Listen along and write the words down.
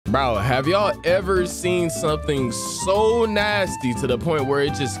Bro, have y'all ever seen something so nasty to the point where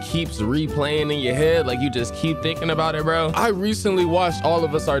it just keeps replaying in your head? Like you just keep thinking about it, bro? I recently watched All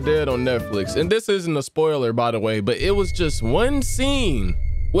of Us Are Dead on Netflix, and this isn't a spoiler, by the way, but it was just one scene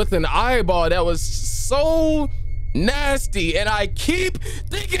with an eyeball that was so nasty, and I keep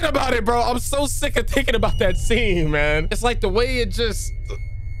thinking about it, bro. I'm so sick of thinking about that scene, man. It's like the way it just...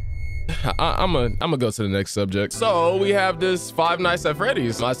 I'm gonna go to the next subject. So we have this Five Nights at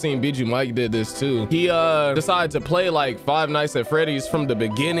Freddy's. I seen BG Mike did this too. He decided to play like Five Nights at Freddy's from the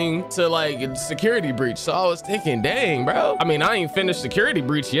beginning to like Security Breach. So I was thinking, dang, bro. I mean, I ain't finished Security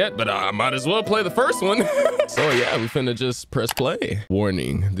Breach yet, but I might as well play the first one. So yeah, we finna just press play.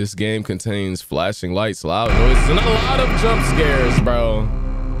 Warning, this game contains flashing lights, loud noises, and a lot of jump scares, bro.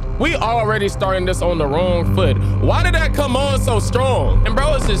 We already starting this on the wrong foot. Why did that come on so strong? And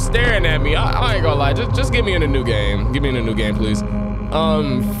bro is just staring at me. I ain't gonna lie, just get me in a new game. Get me in a new game, please.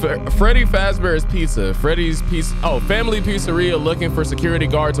 Freddy Fazbear's Pizza. Freddy's Pizza. Oh, Family Pizzeria looking for security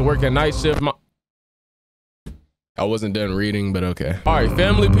guard to work at night shift. I wasn't done reading, but okay. All right,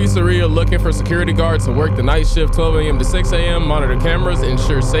 Family Pizzeria looking for security guards to work the night shift, 12 a.m. to 6 a.m. Monitor cameras,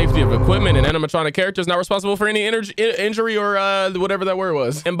 ensure safety of equipment, and animatronic characters not responsible for any injury or whatever that word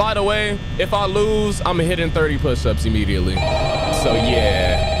was. And by the way, if I lose, I'm hitting 30 push-ups immediately. So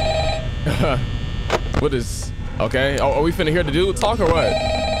yeah. What is, okay. Oh, are we finna hear the dude talk or what?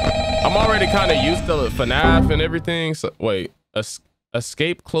 I'm already kind of used to FNAF and everything. So wait,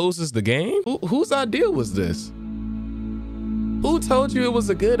 escape closes the game? Whose idea was this? Who told you it was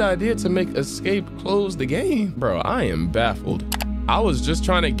a good idea to make escape close the game? Bro, I am baffled. I was just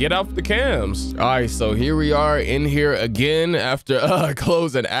trying to get off the cams. All right, so here we are in here again after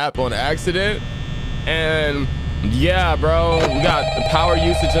closing app on accident. And yeah, bro, we got the power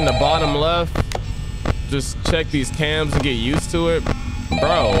usage in the bottom left. Just check these cams and get used to it.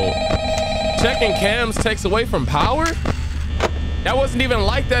 Bro, checking cams takes away from power? That wasn't even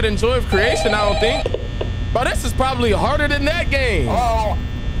like that in Joy of Creation, I don't think. Bro, this is probably harder than that game. Hello?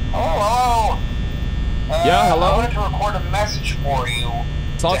 Hello? Yeah, hello? I wanted to record a message for you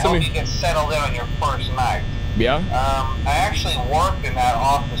Talk to help me. you get settled in on your first night. Yeah? I actually worked in that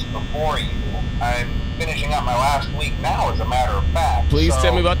office before you. I'm finishing up my last week now, as a matter of fact. Please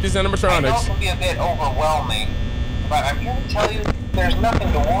tell me about these I know it animatronics. can be a bit overwhelming, but I'm here to tell you there's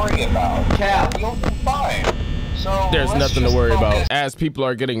nothing to worry about. Cal. You'll be fine. So There's nothing to just worry focus. about as people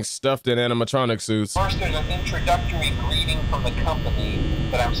are getting stuffed in animatronic suits. First, there's an introductory greeting from the company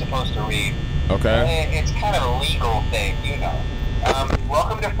that I'm supposed to read. Okay. It's kind of a legal thing, you know.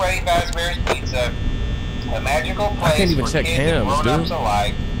 Welcome to Freddy Fazbear's Pizza, a magical place I can't even for check kids and cams, grown-ups dude.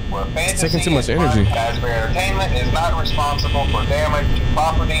 alike, where fantasy taking too much and fun. energy. Fazbear Entertainment is not responsible for damage to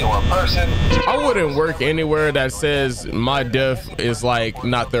property or person. I wouldn't work anywhere that says my death is like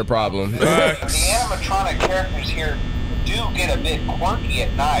not their problem. The animatronic characters here do get a bit quirky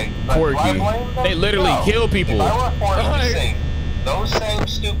at night, but do I Quirky. blame them? They literally No. kill people. If I were forced Like- to sing those same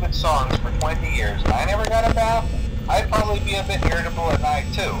stupid songs for 20 years and I never got a bath, I'd probably be a bit irritable at night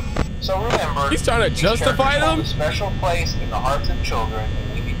too. So remember, He's trying to these justify characters hold them? a special place in the hearts of children,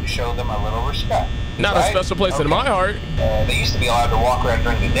 and we need to show them a little respect. Not right? a special place in my heart. They used to be allowed to walk around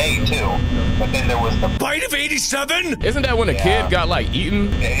during the day too, but then there was the Bite of 87? Isn't that when a Yeah. kid got like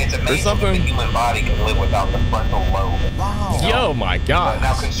eaten? It's amazing that something? the human body can live without the frontal lobe. Wow. Yo, my God.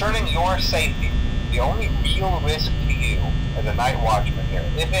 Now, concerning your safety, the only real risk to you as a night watchman here,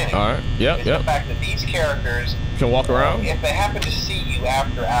 if any, All right. Yep. is the Yep. fact that these characters, Can walk around. if they happen to see you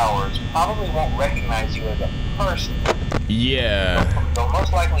after hours, probably won't recognize you as a person. Yeah. They'll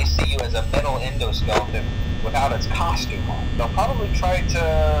most likely see you as a metal endoskeleton without its costume on. They'll probably try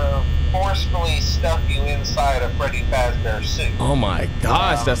to forcefully stuff you inside a Freddy Fazbear suit. Oh my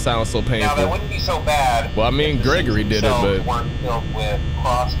gosh, that sounds so Now, that painful. wouldn't be so bad. Well, I mean, if the Gregory suits did it, themselves but- weren't filled with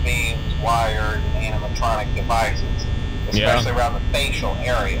cross beams, wires, and animatronic devices, especially around the facial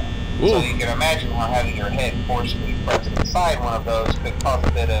area. So Ooh. you can imagine how having your head forcefully pressed inside one of those could cause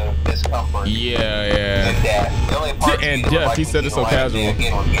a bit of discomfort Yeah, and yeah. death. The only parts And you would death, like he to said see it so the light of day casual.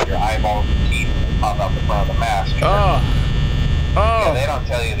 again would be your eyeballs and teeth that pop out the front of the mask. Oh. Yeah, they Oh. don't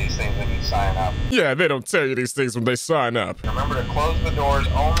tell you these things when you sign up. Yeah, they don't tell you these things when they sign up. Remember to close the doors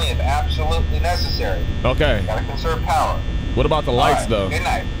only if absolutely necessary. Okay. Gotta conserve power. What about the lights, All right, though? Good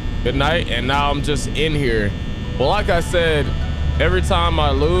night. Good night. And now I'm just in here. Well, like I said, every time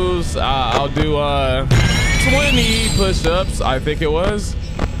I lose, I'll do 20 push-ups, I think it was.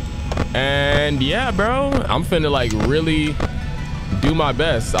 And yeah, bro, I'm finna like really do my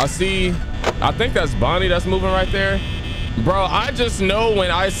best. I think that's Bonnie that's moving right there. Bro, I just know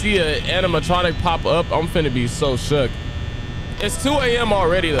when I see an animatronic pop up, I'm finna be so shook. It's 2 a.m.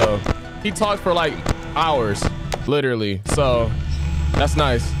 already though. He talked for like hours, literally. So that's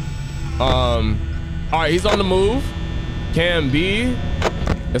nice. All right, he's on the move. Can be.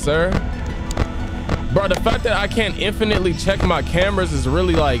 Yes, sir. Bro, the fact that I can't infinitely check my cameras is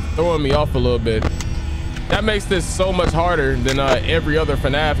really like throwing me off a little bit. That makes this so much harder than every other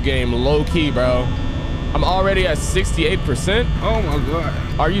FNAF game, low key, bro. I'm already at 68%. Oh my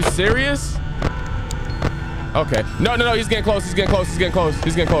God. Are you serious? Okay. No, he's getting close. He's getting close. He's getting close.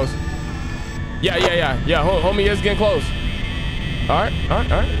 He's getting close. Yeah. Homie is getting close. All right.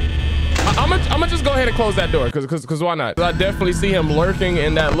 I'm gonna just go ahead and close that door because why not? I definitely see him lurking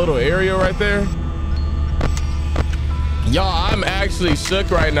in that little area right there. Y'all, I'm actually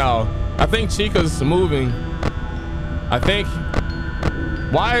shook right now. I think Chica's moving. I think.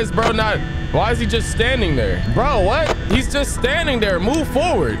 Why is he just standing there? Bro, what? He's just standing there. Move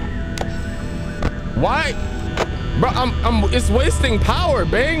forward. Why? Bro, it's wasting power.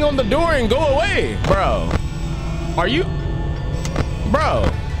 Bang on the door and go away. Bro, are you? Bro.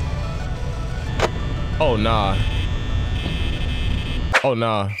 Oh, nah. Oh,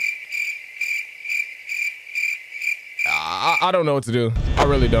 nah. I don't know what to do. I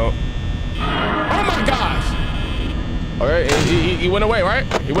really don't. Oh my gosh. Okay, he went away, right?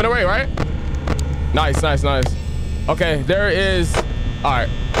 He went away, right? Nice. Okay, there is. All right.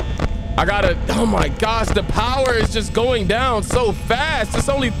 I gotta. Oh my gosh, the power is just going down so fast. It's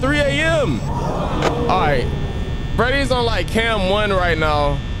only 3 a.m. All right. Freddy's on like cam 1 right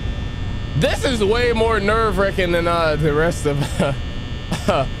now. This is way more nerve-wracking than the rest of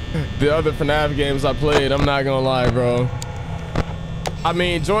the other FNAF games I played. I'm not gonna lie, bro. I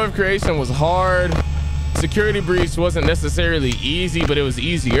mean, Joy of Creation was hard. Security Breach wasn't necessarily easy, but it was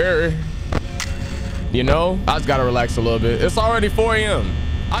easier. You know, I just gotta relax a little bit. It's already 4 a.m.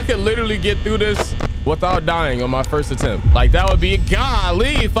 I could literally get through this without dying on my first attempt. Like, that would be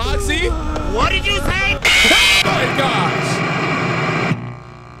golly, Foxy. What did you say? Oh my gosh.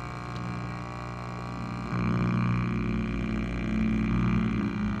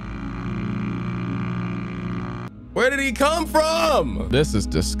 Where did he come from? This is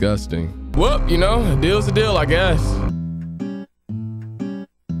disgusting. Whoop, you know, a deal's a deal, I guess.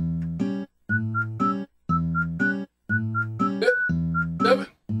 7,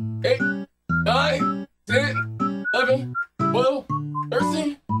 8, 9, 10, 11, 12,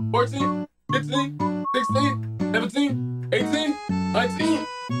 13, 14, 15, 16, 17, 18, 19,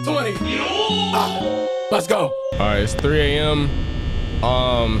 20. Let's go. All right, it's 3 a.m.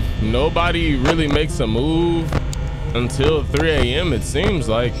 Nobody really makes a move until 3 a.m. it seems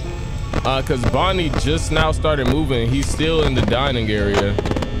like, because Bonnie just now started moving. He's still in the dining area.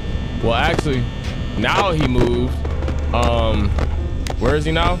 Well, actually, now he moved. Where is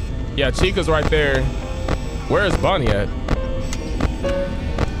he now? Yeah, Chica's right there. Where is Bonnie at?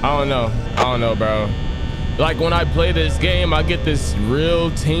 I don't know, bro. Like, when I play this game, I get this real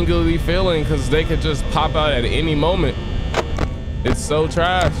tingly feeling because they could just pop out at any moment. It's so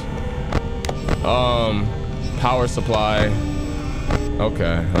trash. Power supply.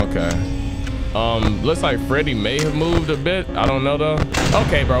 Okay. Looks like Freddy may have moved a bit. I don't know though.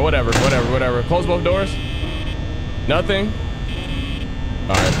 Okay, bro, whatever. Close both doors. Nothing.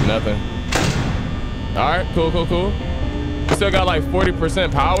 All right, nothing. All right, cool. We still got like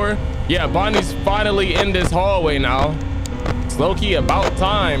 40% power. Yeah, Bonnie's finally in this hallway now. It's low-key about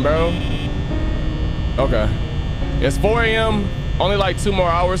time, bro. Okay. It's 4 a.m. Only like 2 more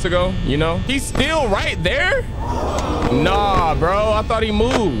hours to go, you know? He's still right there? Nah, bro, I thought he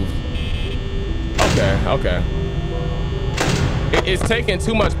moved. Okay. It's taking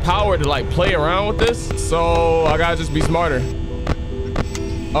too much power to like play around with this, so I gotta just be smarter.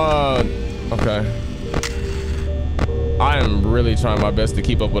 Okay. I am really trying my best to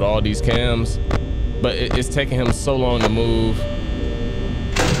keep up with all these cams, but it's taking him so long to move.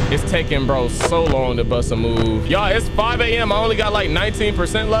 It's taking bro so long to bust a move. Y'all, it's 5 a.m. I only got like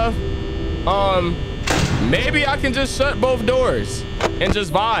 19% left. Maybe I can just shut both doors and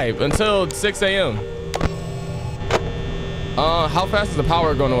just vibe until 6 a.m. How fast is the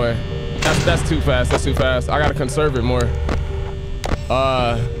power going away? That's too fast. I gotta conserve it more.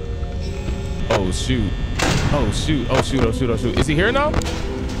 Oh shoot. Is he here now?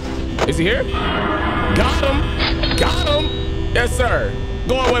 Is he here? Got him. Yes, sir.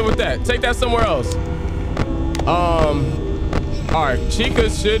 Go away with that. Take that somewhere else. All right, Chica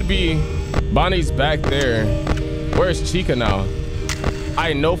should be. Bonnie's back there. Where's Chica now?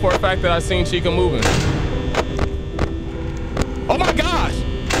 I know for a fact that I seen Chica moving. Oh my gosh.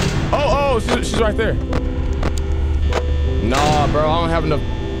 Oh, she's right there. Nah, bro, I don't have enough.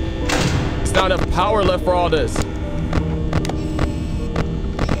 It's not enough power left for all this.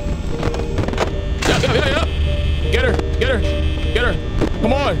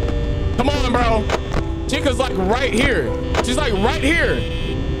 Chica's like right here. She's like right here.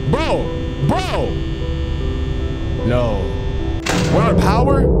 Bro. No. We're out of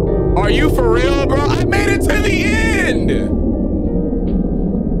power? Are you for real, bro? I made it to the end.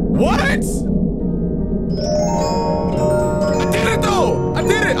 What? I did it though. I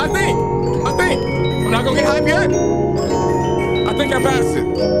did it, I think. I'm not gonna get hype yet. I think I passed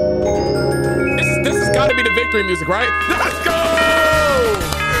it. This has gotta be the victory music, right? Let's go!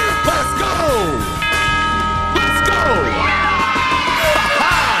 Let's go!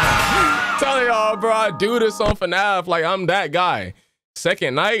 Telling y'all, bro, I do this on FNAF like I'm that guy.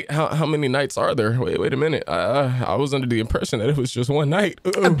 Second night? How many nights are there? Wait a minute. I was under the impression that it was just one night.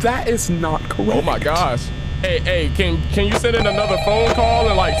 That is not correct. Oh my gosh. Hey, can you send in another phone call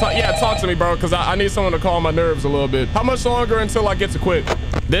and like talk to me, bro, because I need someone to calm my nerves a little bit. How much longer until I get to quit?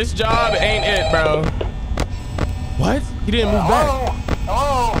 This job ain't it, bro. What? He didn't move back.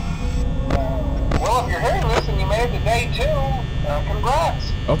 Hello. Well, if you're hearing this and you made it to day 2,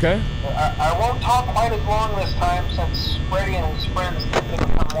 congrats. Okay. I won't talk quite as long this time since Freddy and his friends tend to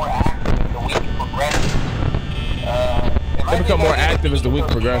become more active as the week progresses. They become more active as the week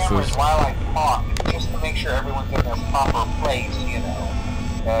progresses. While I talk, just to make sure everyone's in their proper place, you know.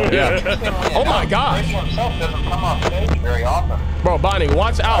 Yeah. Oh my gosh. Freddy himself doesn't come off stage very often. Bro, Bonnie,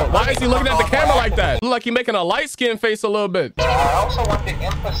 watch out. Why is he looking at the camera like that? Look like he's making a light skin face a little bit. I also want to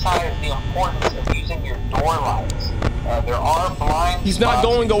emphasize the importance of using your door lights. There are blind He's not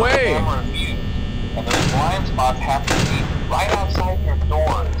going away. Views, and those blind spots have to be right outside your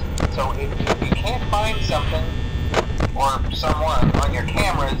doors. So if you can't find something or someone on your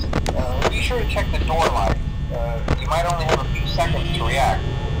cameras, be sure to check the door light. You might only have a few seconds to react.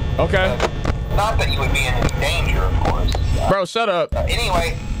 Okay. Not that you would be in any danger, of course. Bro, shut up.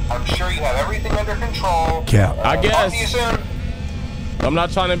 Anyway, I'm sure you have everything under control. Yeah. I guess. Talk to you soon. I'm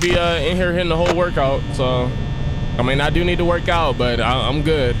not trying to be in here hitting the whole workout, so I mean I do need to work out, but I'm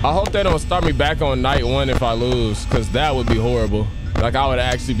good. I hope they don't start me back on night 1 if I lose, because that would be horrible. Like I would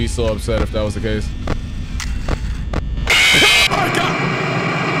actually be so upset if that was the case. Oh my God!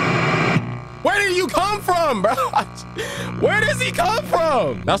 Where did you come from, bro? Where does he come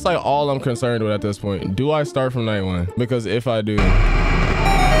from? That's like all I'm concerned with at this point. Do I start from night 1? Because if I do,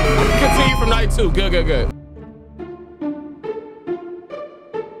 continue from night 2. Good.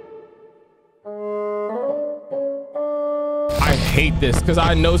 I hate this because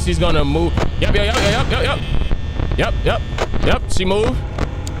I know she's gonna move. Yep. She moved.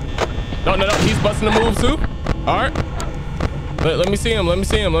 No. He's busting the move too. All right. Let me see him. All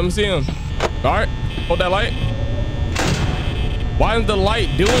right. Hold that light. Why isn't the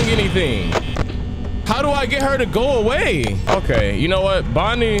light doing anything? How do I get her to go away? Okay. You know what?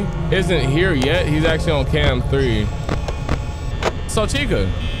 Bonnie isn't here yet. He's actually on cam 3. So Chica,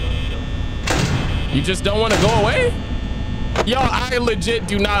 you just don't want to go away? Yo, I legit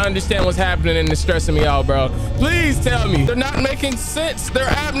do not understand what's happening and it's stressing me out, bro. Please tell me. They're not making sense. They're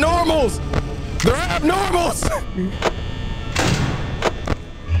abnormals.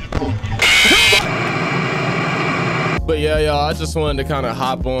 But yeah, y'all, I just wanted to kind of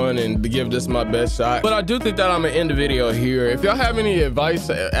hop on and give this my best shot. But I do think that I'm gonna end the video here. If y'all have any advice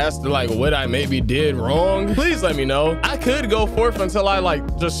as to like what I maybe did wrong, please let me know. I could go forth until I like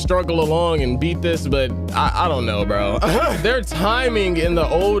just struggle along and beat this, but I don't know, bro. Their timing in the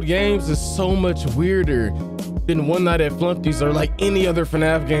old games is so much weirder than One Night at Flumpty's or like any other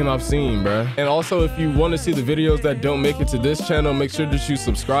FNAF game I've seen, bro. And also, if you want to see the videos that don't make it to this channel, make sure that you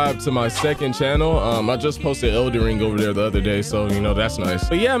subscribe to my second channel. I just posted Elden Ring over there the other day, so you know that's nice.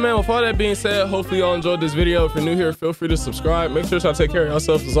 But yeah, man, with all that being said, hopefully y'all enjoyed this video. If you're new here, feel free to subscribe. Make sure y'all take care of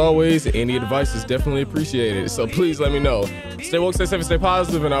yourselves as always. Any advice is definitely appreciated, so please let me know. Stay woke, stay safe, and stay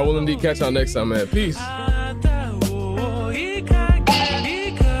positive, and I will indeed catch y'all next time, man. Peace.